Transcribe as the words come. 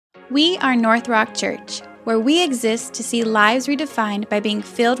We are North Rock Church, where we exist to see lives redefined by being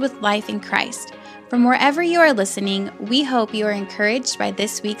filled with life in Christ. From wherever you are listening, we hope you are encouraged by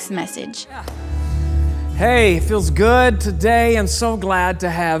this week's message. Hey, it feels good today. I'm so glad to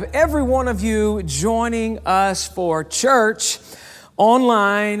have every one of you joining us for church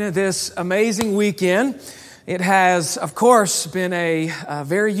online this amazing weekend. It has, of course, been a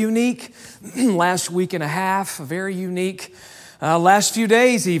very unique last week and a half, a very unique last few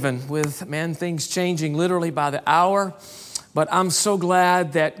days even, with, things changing literally by the hour. But I'm so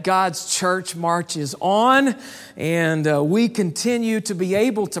glad that God's church march is on, and we continue to be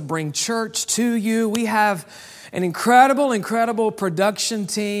able to bring church to you. We have an incredible production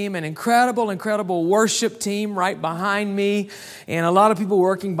team, an incredible worship team right behind me, and a lot of people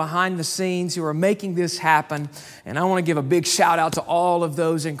working behind the scenes who are making this happen. And I want to give a big shout out to all of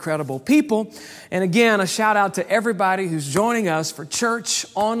those incredible people. And again, a shout out to everybody who's joining us for church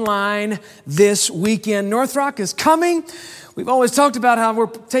online this weekend. North Rock is coming. We've always talked about how we're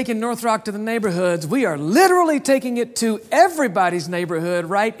taking North Rock to the neighborhoods. We are literally taking it to everybody's neighborhood,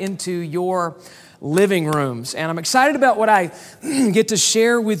 right into your living rooms. And I'm excited about what I get to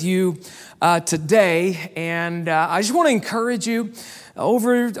share with you today. And I just want to encourage you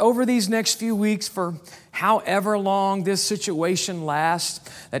over these next few weeks, for however long this situation lasts,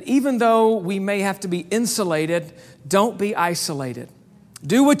 that even though we may have to be insulated, don't be isolated.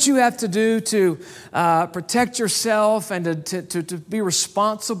 Do what you have to do to protect yourself and to be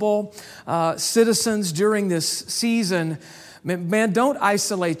responsible citizens during this season. Man, don't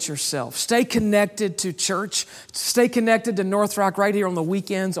isolate yourself. Stay connected to church. Stay connected to North Rock right here on the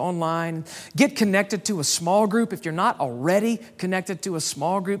weekends online. Get connected to a small group. If you're not already connected to a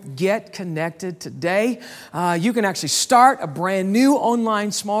small group, get connected today. You can actually start a brand new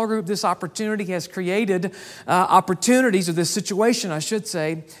online small group. This opportunity has created opportunities, or this situation, I should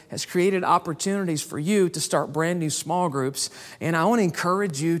say, has created opportunities for you to start brand new small groups. And I want to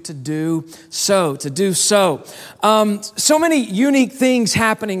encourage you to do so. So many unique things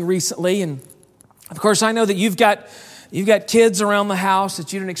happening recently, and of course I know that you've got kids around the house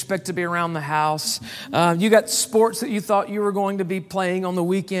that you didn't expect to be around the house. You got sports that you thought you were going to be playing on the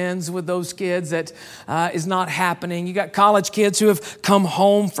weekends with those kids that is not happening. You got college kids who have come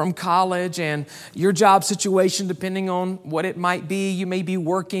home from college, and your job situation, depending on what it might be, you may be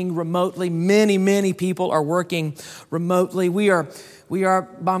working remotely. Many people are working remotely. We are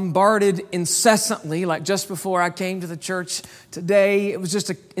bombarded incessantly. Like just before I came to the church today, it was just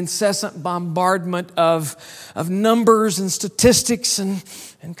an incessant bombardment of numbers and statistics and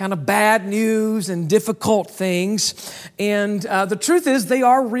kind of bad news and difficult things. And the truth is, they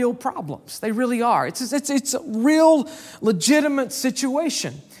are real problems. They really are. It's a real, legitimate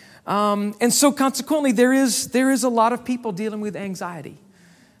situation. And so consequently, there is a lot of people dealing with anxiety.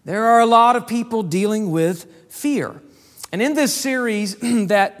 There are a lot of people dealing with fear. And in this series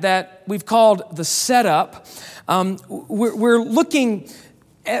that we've called The Setup, we're looking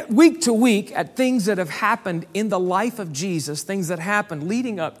at week to week at things that have happened in the life of Jesus, things that happened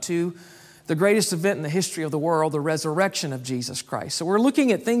leading up to the greatest event in the history of the world, the resurrection of Jesus Christ. So we're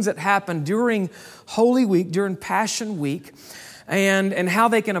looking at things that happened during Holy Week, during Passion Week, and how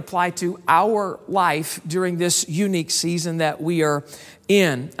they can apply to our life during this unique season that we are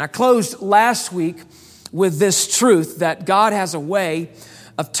in. I closed last week with this truth that God has a way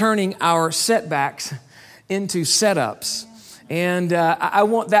of turning our setbacks into setups. And I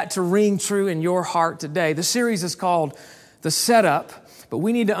want that to ring true in your heart today. The series is called The Setup, but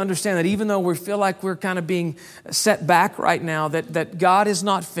we need to understand that even though we feel like we're kind of being set back right now, that God is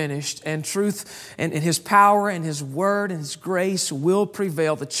not finished, and truth and His power and His word and His grace will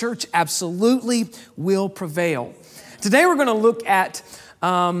prevail. The church absolutely will prevail. Today we're going to look at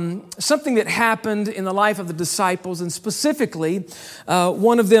something that happened in the life of the disciples, and specifically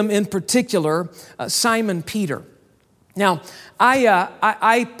one of them in particular, Simon Peter. Now,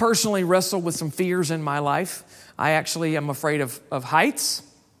 I personally wrestle with some fears in my life. I actually am afraid of heights.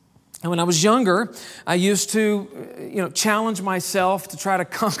 And when I was younger, I used to, challenge myself to try to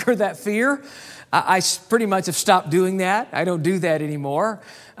conquer that fear. I pretty much have stopped doing that. I don't do that anymore.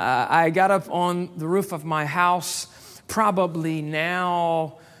 I got up on the roof of my house probably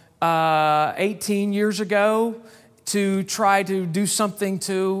now 18 years ago to try to do something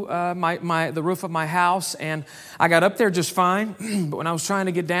to the roof of my house, and I got up there just fine. But when I was trying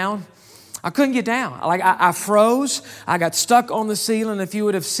to get down, I couldn't get down. I froze. I got stuck on the ceiling. If you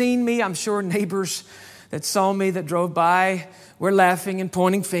would have seen me, I'm sure neighbors that saw me, that drove by, were laughing and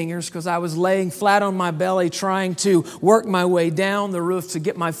pointing fingers because I was laying flat on my belly trying to work my way down the roof to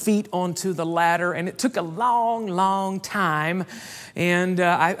get my feet onto the ladder. And it took a long, long time. And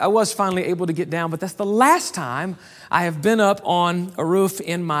I was finally able to get down. But that's the last time I have been up on a roof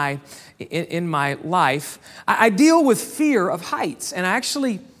in my life. I deal with fear of heights. And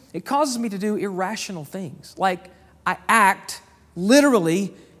it causes me to do irrational things. Like I act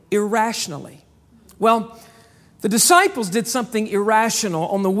literally irrationally. Well, the disciples did something irrational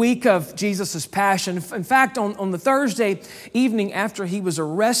on the week of Jesus' passion. In fact, on the Thursday evening after he was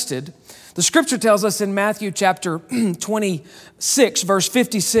arrested, the scripture tells us in Matthew chapter 26, verse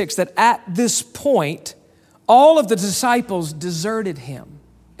 56, that at this point, all of the disciples deserted him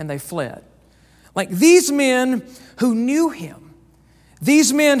and they fled. Like these men who knew him,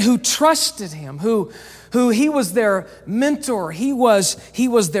 these men who trusted him, who he was their mentor, he was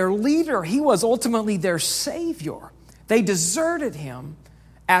their leader, he was ultimately their savior. They deserted him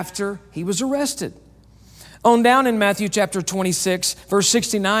after he was arrested. On down in Matthew chapter 26, verse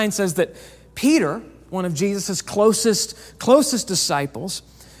 69 says that Peter, one of Jesus' closest disciples,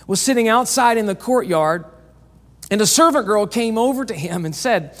 was sitting outside in the courtyard, and a servant girl came over to him and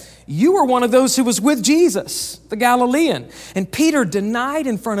said, "You were one of those who was with Jesus, the Galilean." And Peter denied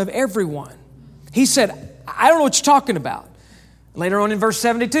in front of everyone. He said, "I don't know what you're talking about." Later on in verse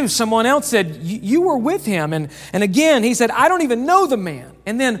 72, someone else said, "You were with him." And again, he said, "I don't even know the man."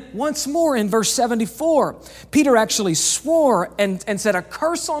 And then once more in verse 74, Peter actually swore and said, "A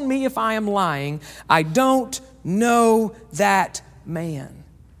curse on me if I am lying. I don't know that man."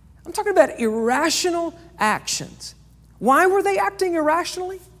 I'm talking about irrational actions. Why were they acting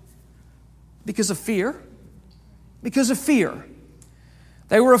irrationally? Because of fear. Because of fear.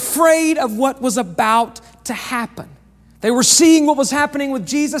 They were afraid of what was about to happen. They were seeing what was happening with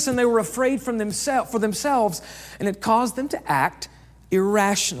Jesus, and they were afraid for themselves, and it caused them to act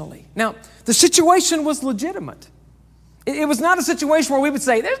irrationally. Now, the situation was legitimate. It was not a situation where we would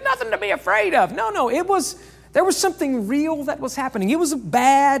say, "There's nothing to be afraid of." No, there was something real that was happening. It was a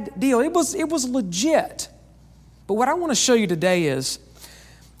bad deal. It was legit. But what I want to show you today is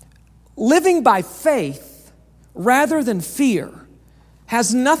living by faith rather than fear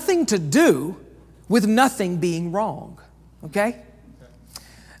has nothing to do with nothing being wrong. Okay?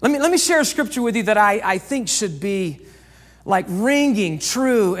 Let me share a scripture with you that I think should be like ringing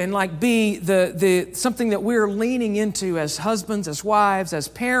true and like be the something that we're leaning into as husbands, as wives, as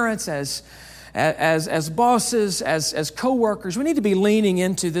parents, as bosses, as co-workers. We need to be leaning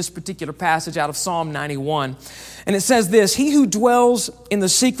into this particular passage out of Psalm 91. And it says this: "He who dwells in the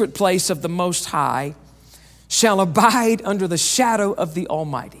secret place of the Most High shall abide under the shadow of the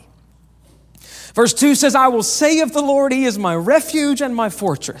Almighty." Verse 2 says, "I will say of the Lord, He is my refuge and my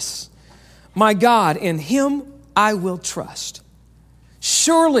fortress. My God, in Him I will trust.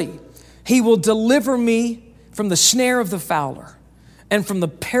 Surely He will deliver me from the snare of the fowler and from the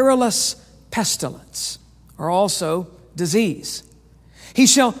perilous pestilence," or also disease. "He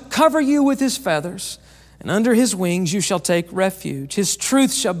shall cover you with His feathers, and under His wings you shall take refuge. His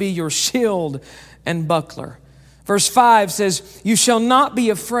truth shall be your shield and buckler." Verse 5 says, "You shall not be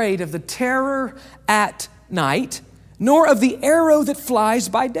afraid of the terror at night, nor of the arrow that flies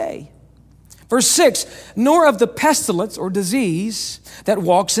by day." Verse 6, "Nor of the pestilence," or disease, "that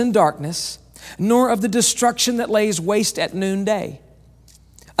walks in darkness, nor of the destruction that lays waste at noonday.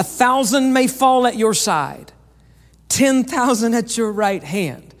 1,000 may fall at your side, 10,000 at your right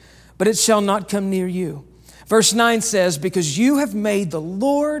hand, but it shall not come near you." Verse 9 says, "Because you have made the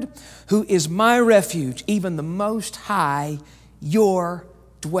Lord, who is my refuge, even the Most High, your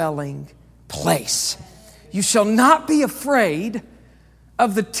dwelling place." You shall not be afraid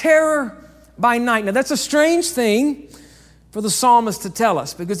of the terror by night. Now, that's a strange thing for the psalmist to tell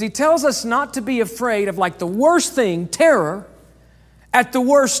us, because he tells us not to be afraid of like the worst thing, terror, at the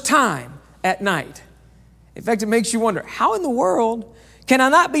worst time at night. In fact, it makes you wonder, how in the world can I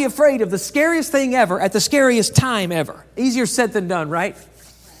not be afraid of the scariest thing ever at the scariest time ever? Easier said than done, right?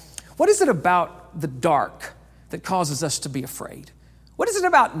 What is it about the dark that causes us to be afraid? What is it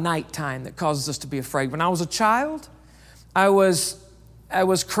about nighttime that causes us to be afraid? When I was a child, I was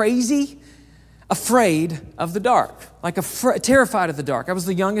crazy, afraid of the dark, terrified of the dark. I was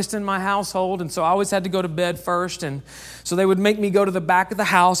the youngest in my household, and so I always had to go to bed first, and so they would make me go to the back of the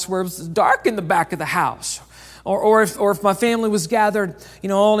house where it was dark in the back of the house. Or if my family was gathered,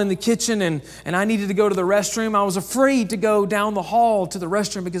 all in the kitchen and I needed to go to the restroom, I was afraid to go down the hall to the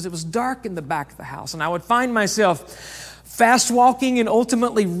restroom because it was dark in the back of the house. And I would find myself fast walking and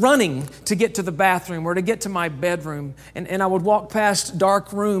ultimately running to get to the bathroom or to get to my bedroom. And I would walk past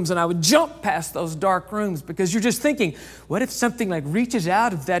dark rooms and I would jump past those dark rooms because you're just thinking, what if something like reaches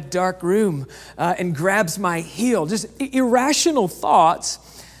out of that dark room and grabs my heel? Just irrational thoughts.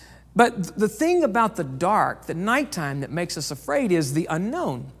 But the thing about the dark, the nighttime that makes us afraid is the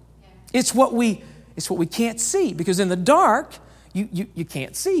unknown. It's what we can't see, because in the dark, you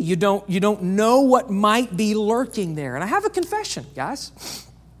can't see. You don't know what might be lurking there. And I have a confession, guys.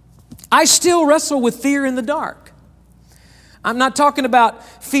 I still wrestle with fear in the dark. I'm not talking about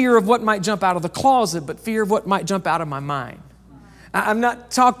fear of what might jump out of the closet, but fear of what might jump out of my mind. I'm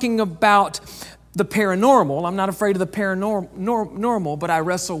not talking about the paranormal. I'm not afraid of the paranormal, but I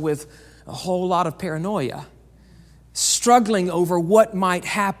wrestle with a whole lot of paranoia, struggling over what might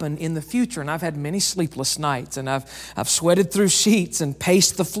happen in the future. And I've had many sleepless nights, and I've sweated through sheets and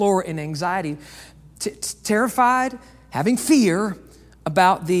paced the floor in anxiety, terrified, having fear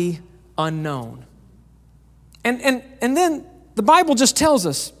about the unknown. And then the Bible just tells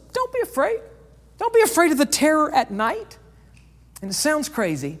us, don't be afraid. Don't be afraid of the terror at night. And it sounds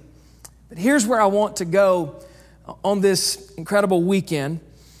crazy, but here's where I want to go on this incredible weekend.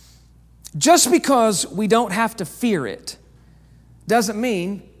 Just because we don't have to fear it doesn't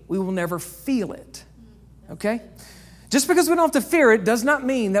mean we will never feel it, okay? Just because we don't have to fear it does not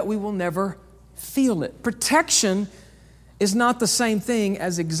mean that we will never feel it. Protection is not the same thing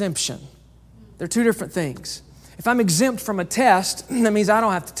as exemption. They're two different things. If I'm exempt from a test, that means I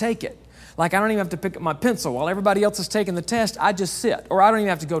don't have to take it. Like I don't even have to pick up my pencil. While everybody else is taking the test, I just sit, or I don't even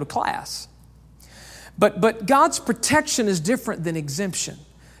have to go to class. But God's protection is different than exemption.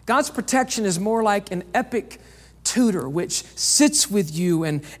 God's protection is more like an epic tutor which sits with you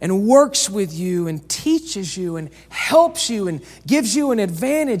and works with you and teaches you and helps you and gives you an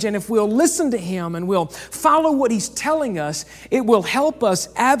advantage. And if we'll listen to Him and we'll follow what He's telling us, it will help us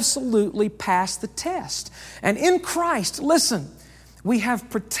absolutely pass the test. And in Christ, listen, we have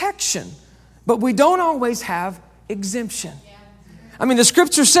protection, but we don't always have exemption. I mean, the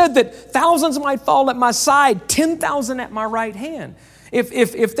scripture said that thousands might fall at my side, 10,000 at my right hand.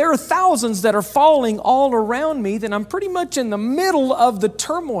 If there are thousands that are falling all around me, then I'm pretty much in the middle of the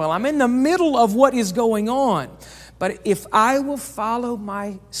turmoil. I'm in the middle of what is going on. But if I will follow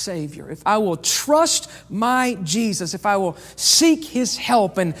my Savior, if I will trust my Jesus, if I will seek His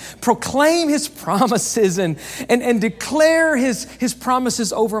help and proclaim His promises and declare His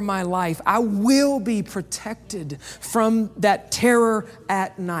promises over my life, I will be protected from that terror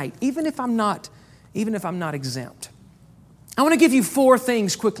at night, even if I'm not exempt. I want to give you 4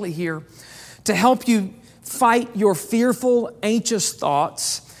 things quickly here to help you fight your fearful, anxious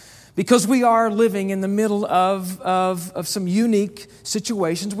thoughts, because we are living in the middle of some unique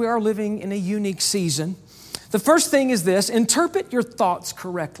situations. We are living in a unique season. The first thing is this: interpret your thoughts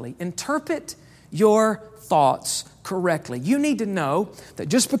correctly. Interpret your thoughts correctly. You need to know that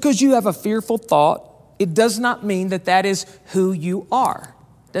just because you have a fearful thought, it does not mean that that is who you are.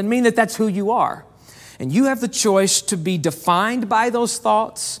 It doesn't mean that that's who you are. And you have the choice to be defined by those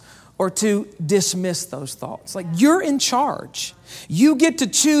thoughts or to dismiss those thoughts. Like, you're in charge. You get to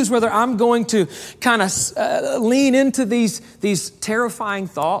choose whether I'm going to kind of lean into these terrifying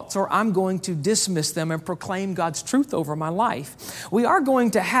thoughts, or I'm going to dismiss them and proclaim God's truth over my life. We are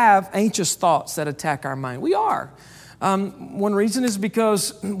going to have anxious thoughts that attack our mind. We are. One reason is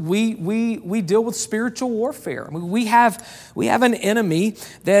because we deal with spiritual warfare. I mean, we have an enemy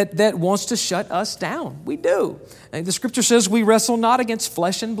that wants to shut us down. We do. And the scripture says we wrestle not against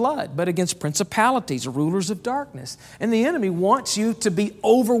flesh and blood, but against principalities, rulers of darkness. And the enemy wants you to be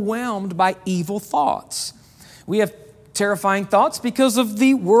overwhelmed by evil thoughts. We have terrifying thoughts because of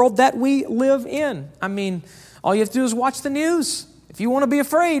the world that we live in. I mean, all you have to do is watch the news. If you want to be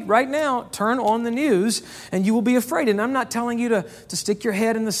afraid right now, turn on the news and you will be afraid. And I'm not telling you to stick your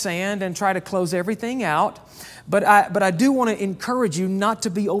head in the sand and try to close everything out. But I do want to encourage you not to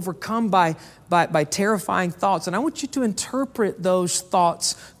be overcome by terrifying thoughts. And I want you to interpret those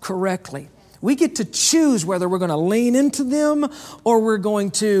thoughts correctly. We get to choose whether we're going to lean into them or we're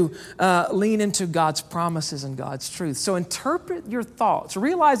going to lean into God's promises and God's truth. So interpret your thoughts.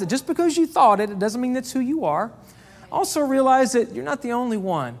 Realize that just because you thought it doesn't mean that's who you are. Also realize that you're not the only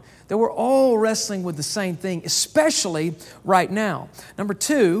one, that we're all wrestling with the same thing, especially right now. Number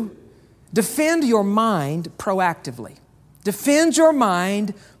 2, defend your mind proactively. Defend your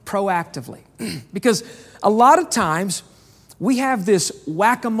mind proactively. Because a lot of times we have this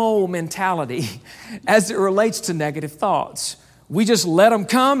whack-a-mole mentality as it relates to negative thoughts. We just let them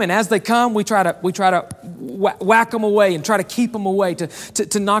come, and as they come, we try to whack them away and try to keep them away,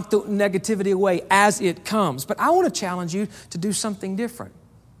 to knock the negativity away as it comes. But I want to challenge you to do something different.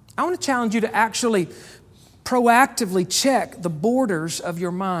 I want to challenge you to actually proactively check the borders of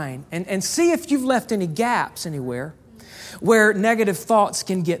your mind and see if you've left any gaps anywhere where negative thoughts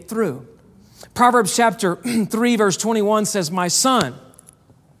can get through. Proverbs chapter 3, verse 21 says, "My son,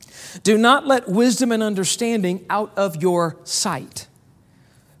 do not let wisdom and understanding out of your sight.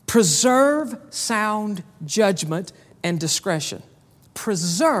 Preserve sound judgment and discretion."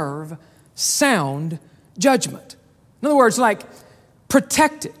 Preserve sound judgment. In other words, like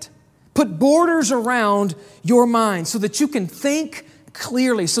protect it. Put borders around your mind so that you can think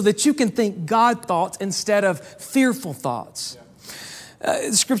clearly, so that you can think God thoughts instead of fearful thoughts.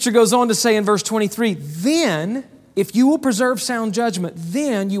 Scripture goes on to say in verse 23, "Then, if you will preserve sound judgment,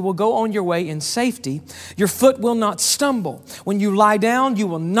 then you will go on your way in safety. Your foot will not stumble. When you lie down, you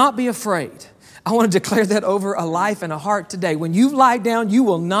will not be afraid." I want to declare that over a life and a heart today. When you lie down, you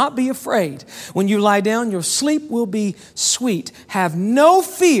will not be afraid. When you lie down, your sleep will be sweet. Have no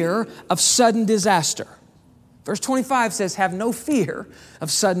fear of sudden disaster. Verse 25 says, "Have no fear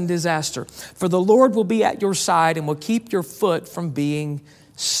of sudden disaster, for the Lord will be at your side and will keep your foot from being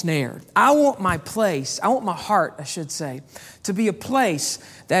snared." I want my heart, I should say, to be a place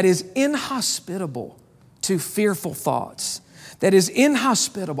that is inhospitable to fearful thoughts, that is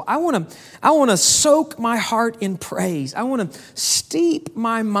inhospitable. I want to soak my heart in praise. I want to steep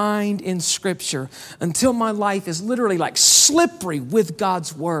my mind in Scripture until my life is literally like slippery with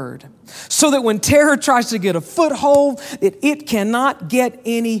God's Word, so that when terror tries to get a foothold, it cannot get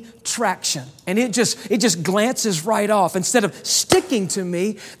any traction. And it just glances right off. Instead of sticking to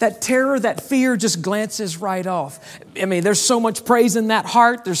me, that terror, that fear just glances right off. I mean, there's so much praise in that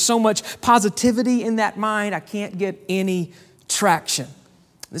heart. There's so much positivity in that mind. I can't get any traction.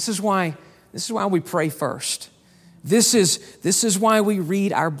 This is why we pray first. This is why we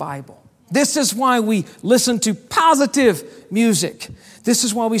read our Bible. This is why we listen to positive music. This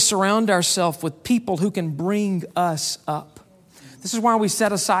is why we surround ourselves with people who can bring us up. This is why we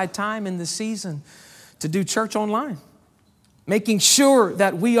set aside time in this season to do church online, making sure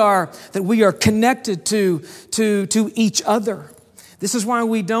that we are connected to each other. This is why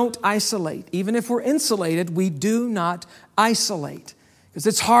we don't isolate. Even if we're insulated, we do not isolate, because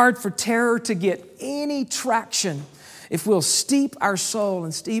it's hard for terror to get any traction if we'll steep our soul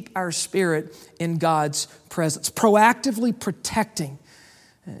and steep our spirit in God's presence. Proactively protecting.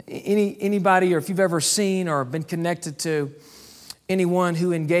 Anybody, or if you've ever seen or been connected to anyone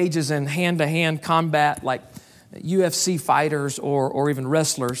who engages in hand-to-hand combat, like UFC fighters or even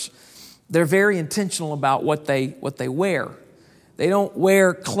wrestlers, they're very intentional about what they wear. They don't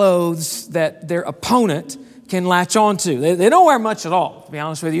wear clothes that their opponent can latch onto. They don't wear much at all, to be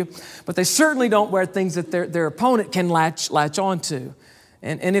honest with you, but they certainly don't wear things that their opponent can latch onto.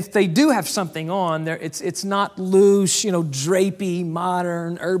 And if they do have something on, it's not loose, drapey,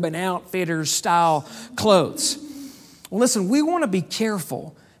 modern, Urban Outfitters style clothes. Well, listen, we want to be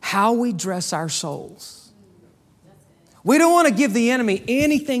careful how we dress our souls. We don't want to give the enemy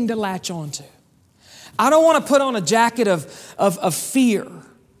anything to latch onto. I don't want to put on a jacket of fear.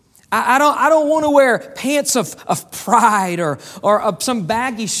 I don't want to wear pants of pride or some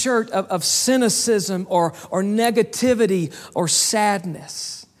baggy shirt of cynicism or negativity or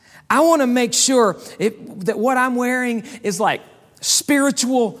sadness. I want to make sure that what I'm wearing is like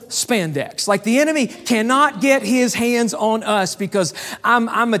spiritual spandex. Like the enemy cannot get his hands on us, because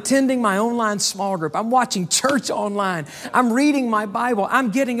I'm attending my online small group. I'm watching church online. I'm reading my Bible.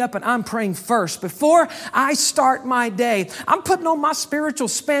 I'm getting up and I'm praying first. Before I start my day, I'm putting on my spiritual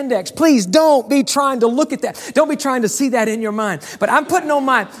spandex. Please don't be trying to look at that. Don't be trying to see that in your mind. But I'm putting on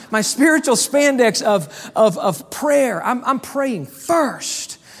my spiritual spandex of prayer. I'm praying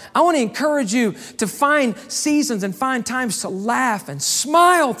first. I want to encourage you to find seasons and find times to laugh and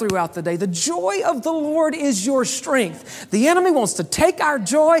smile throughout the day. The joy of the Lord is your strength. The enemy wants to take our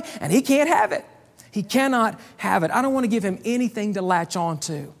joy, and he can't have it. He cannot have it. I don't want to give him anything to latch on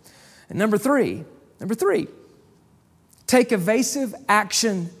to. And number three, take evasive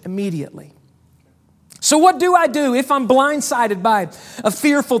action immediately. So what do I do if I'm blindsided by a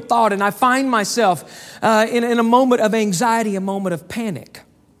fearful thought and I find myself in a moment of anxiety, a moment of panic?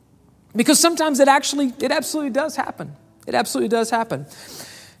 Because sometimes it absolutely does happen. It absolutely does happen.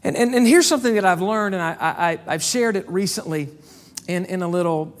 And here's something that I've learned, and I've shared it recently in a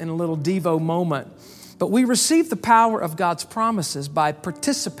little Devo moment. But we receive the power of God's promises by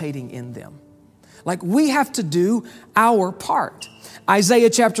participating in them. Like we have to do our part. Isaiah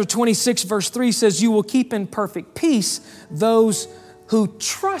chapter 26 verse 3 says, you will keep in perfect peace those who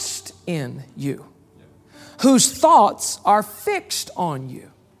trust in you, whose thoughts are fixed on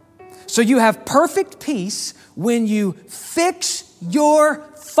you. So you have perfect peace when you fix your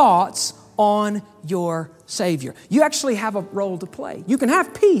thoughts on your Savior. You actually have a role to play. You can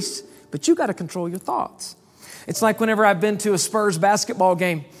have peace, but you got to control your thoughts. It's like whenever I've been to a Spurs basketball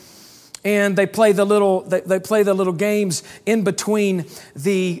game, and they play the little games in between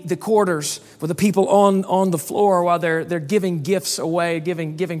the quarters with the people on the floor while they're giving gifts away,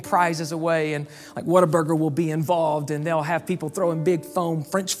 giving prizes away, and like Whataburger will be involved, and they'll have people throwing big foam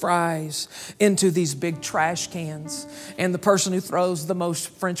French fries into these big trash cans, and the person who throws the most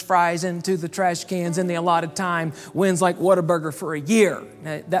French fries into the trash cans in the allotted time wins like Whataburger for a year.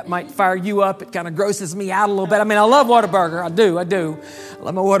 Now, that might fire you up. It kind of grosses me out a little bit. I mean, I love Whataburger. I do. I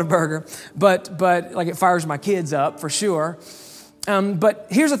love my Whataburger. But like it fires my kids up for sure. But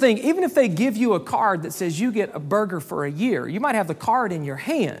here's the thing, even if they give you a card that says you get a burger for a year, you might have the card in your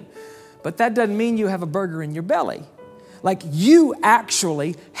hand, but that doesn't mean you have a burger in your belly. Like you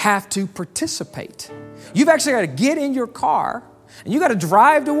actually have to participate. You've actually got to get in your car and you got to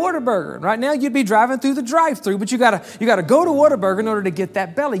drive to Whataburger. Right now you'd be driving through the drive-thru, but you got to go to Whataburger in order to get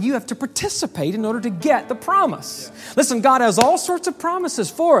that belly. You have to participate in order to get the promise. Yeah. Listen, God has all sorts of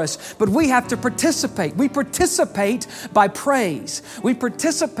promises for us, but we have to participate. We participate by praise. We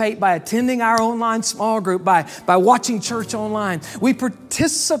participate by attending our online small group, by watching church online. We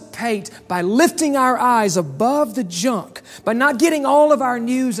participate by lifting our eyes above the junk, by not getting all of our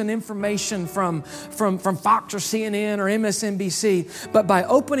news and information from Fox or CNN or MSNBC, but by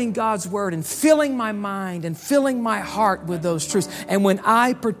opening God's Word and filling my mind and filling my heart with those truths. And when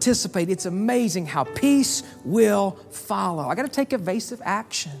I participate, it's amazing how peace will follow. I got to take evasive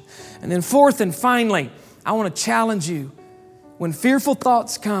action. And then fourth and finally, I want to challenge you. When fearful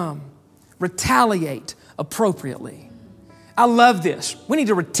thoughts come, retaliate appropriately. I love this. We need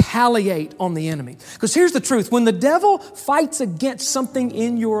to retaliate on the enemy. Because here's the truth. When the devil fights against something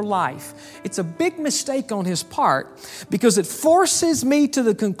in your life, it's a big mistake on his part because it forces me to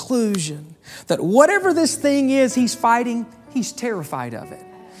the conclusion that whatever this thing is he's fighting, he's terrified of it.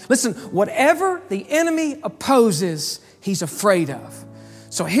 Listen, whatever the enemy opposes, he's afraid of.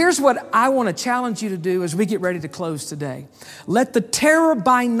 So here's what I want to challenge you to do as we get ready to close today. Let the terror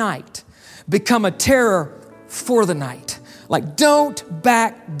by night become a terror for the night. Like, don't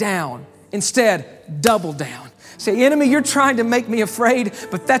back down. Instead, double down. Say, enemy, you're trying to make me afraid,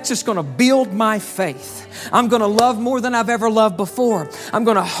 but that's just going to build my faith. I'm going to love more than I've ever loved before. I'm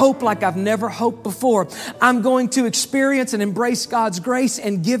going to hope like I've never hoped before. I'm going to experience and embrace God's grace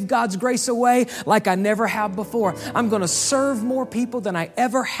and give God's grace away like I never have before. I'm going to serve more people than I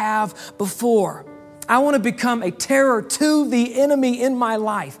ever have before. I want to become a terror to the enemy in my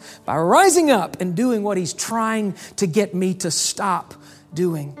life by rising up and doing what he's trying to get me to stop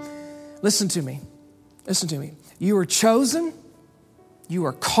doing. Listen to me. Listen to me. You are chosen, you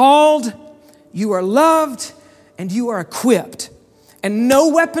are called, you are loved, and you are equipped. And no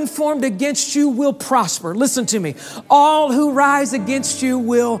weapon formed against you will prosper. Listen to me. All who rise against you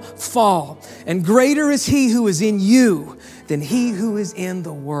will fall. And greater is he who is in you than he who is in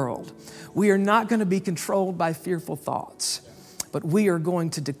the world. We are not going to be controlled by fearful thoughts, but we are going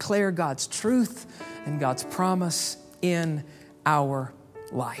to declare God's truth and God's promise in our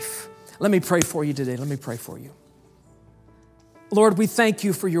life. Let me pray for you today. Let me pray for you. Lord, we thank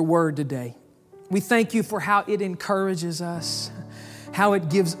you for your word today. We thank you for how it encourages us, how it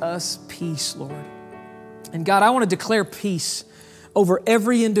gives us peace, Lord. And God, I want to declare peace over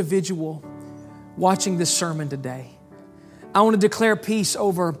every individual watching this sermon today. I want to declare peace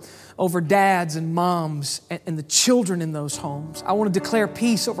over dads and moms and the children in those homes. I want to declare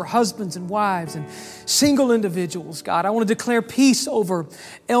peace over husbands and wives and single individuals, God. I want to declare peace over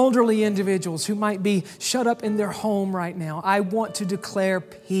elderly individuals who might be shut up in their home right now. I want to declare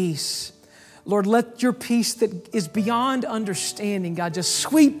peace. Lord, let your peace that is beyond understanding, God, just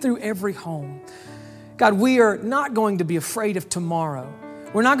sweep through every home. God, we are not going to be afraid of tomorrow.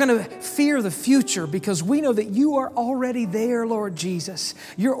 We're not going to fear the future because we know that you are already there, Lord Jesus.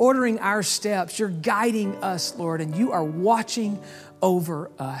 You're ordering our steps. You're guiding us, Lord, and you are watching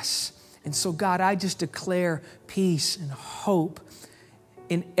over us. And so, God, I just declare peace and hope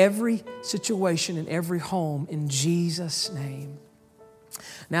in every situation, in every home, in Jesus' name.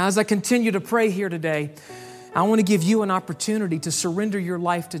 Now, as I continue to pray here today, I want to give you an opportunity to surrender your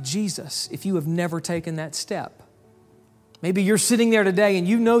life to Jesus if you have never taken that step. Maybe you're sitting there today and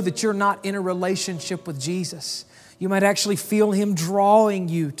you know that you're not in a relationship with Jesus. You might actually feel him drawing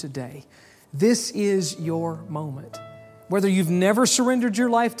you today. This is your moment. Whether you've never surrendered your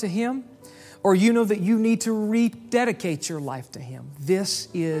life to Him or you know that you need to rededicate your life to Him, this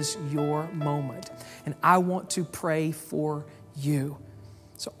is your moment. And I want to pray for you.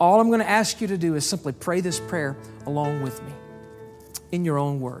 So all I'm going to ask you to do is simply pray this prayer along with me in your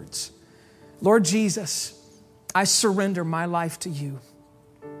own words. Lord Jesus, I surrender my life to you.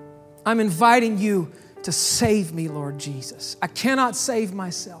 I'm inviting you to save me, Lord Jesus. I cannot save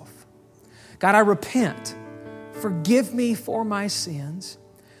myself. God, I repent. Forgive me for my sins.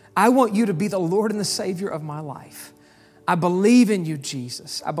 I want you to be the Lord and the Savior of my life. I believe in you,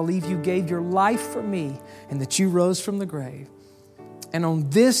 Jesus. I believe you gave your life for me and that you rose from the grave. And on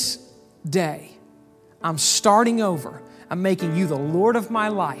this day, I'm starting over. I'm making you the Lord of my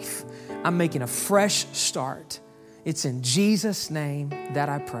life. I'm making a fresh start. It's in Jesus' name that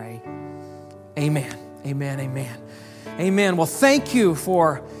I pray. Amen. Amen. Amen. Amen. Well, thank you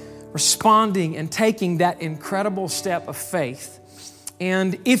for responding and taking that incredible step of faith.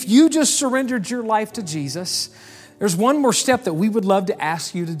 And if you just surrendered your life to Jesus, there's one more step that we would love to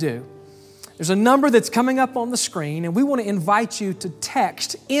ask you to do. There's a number that's coming up on the screen, and we want to invite you to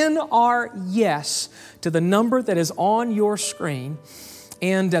text NR-YES to the number that is on your screen.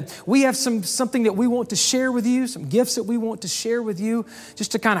 And we have something that we want to share with you, some gifts that we want to share with you,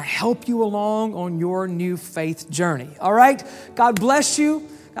 just to kind of help you along on your new faith journey. All right? God bless you.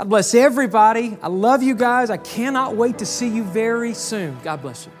 God bless everybody. I love you guys. I cannot wait to see you very soon. God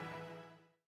bless you.